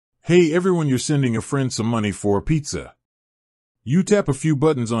Hey everyone, you're sending a friend some money for a pizza. You tap a few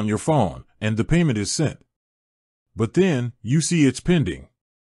buttons on your phone, and the payment is sent. But then, you see it's pending.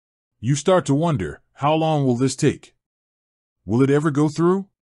 You start to wonder, how long will this take? Will it ever go through?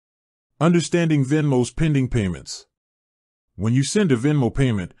 Understanding Venmo's pending payments. When you send a Venmo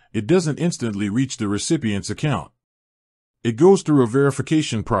payment, it doesn't instantly reach the recipient's account. It goes through a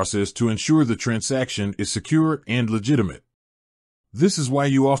verification process to ensure the transaction is secure and legitimate. This is why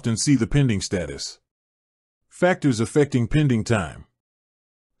you often see the pending status. Factors affecting pending time.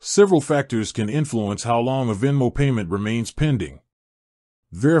 Several factors can influence how long a Venmo payment remains pending.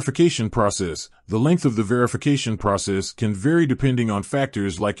 Verification process. The length of the verification process can vary depending on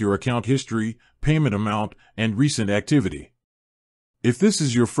factors like your account history, payment amount, and recent activity. If this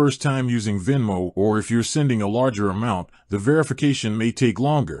is your first time using Venmo or if you're sending a larger amount, the verification may take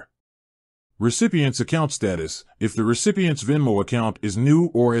longer. Recipient's account status. If the recipient's Venmo account is new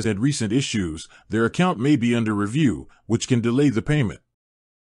or has had recent issues, their account may be under review, which can delay the payment.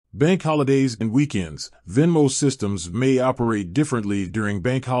 Bank holidays and weekends. Venmo's systems may operate differently during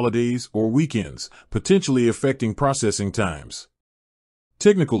bank holidays or weekends, potentially affecting processing times.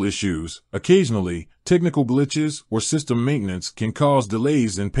 Technical issues. Occasionally, technical glitches or system maintenance can cause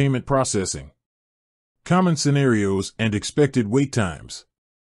delays in payment processing. Common scenarios and expected wait times.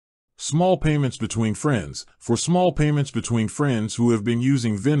 Small payments between friends. For small payments between friends who have been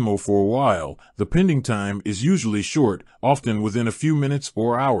using Venmo for a while, the pending time is usually short, often within a few minutes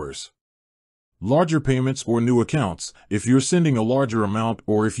or hours. Larger payments or new accounts. If you're sending a larger amount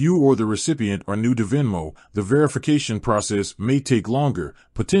or if you or the recipient are new to Venmo, the verification process may take longer,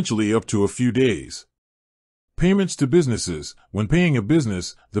 potentially up to a few days. Payments to businesses. When paying a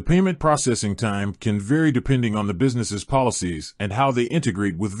business, the payment processing time can vary depending on the business's policies and how they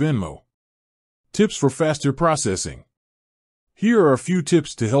integrate with Venmo. Tips for faster processing. Here are a few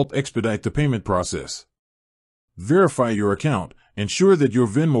tips to help expedite the payment process. Verify your account. Ensure that your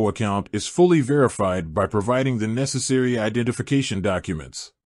Venmo account is fully verified by providing the necessary identification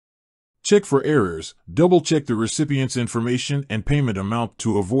documents. Check for errors. Double-check the recipient's information and payment amount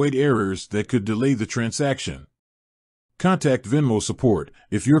to avoid errors that could delay the transaction. Contact Venmo support.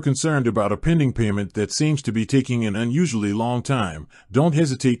 If you're concerned about a pending payment that seems to be taking an unusually long time, don't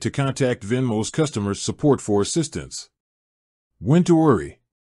hesitate to contact Venmo's customer support for assistance. When to worry.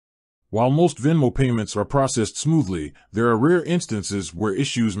 While most Venmo payments are processed smoothly, there are rare instances where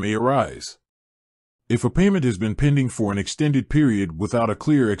issues may arise. If a payment has been pending for an extended period without a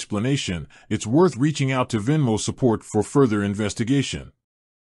clear explanation, it's worth reaching out to Venmo support for further investigation.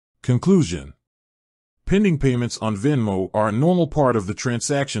 Conclusion. Pending payments on Venmo are a normal part of the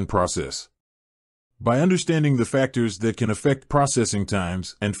transaction process. By understanding the factors that can affect processing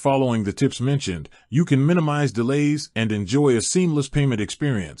times and following the tips mentioned, you can minimize delays and enjoy a seamless payment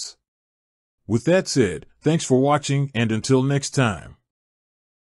experience. With that said, thanks for watching and until next time.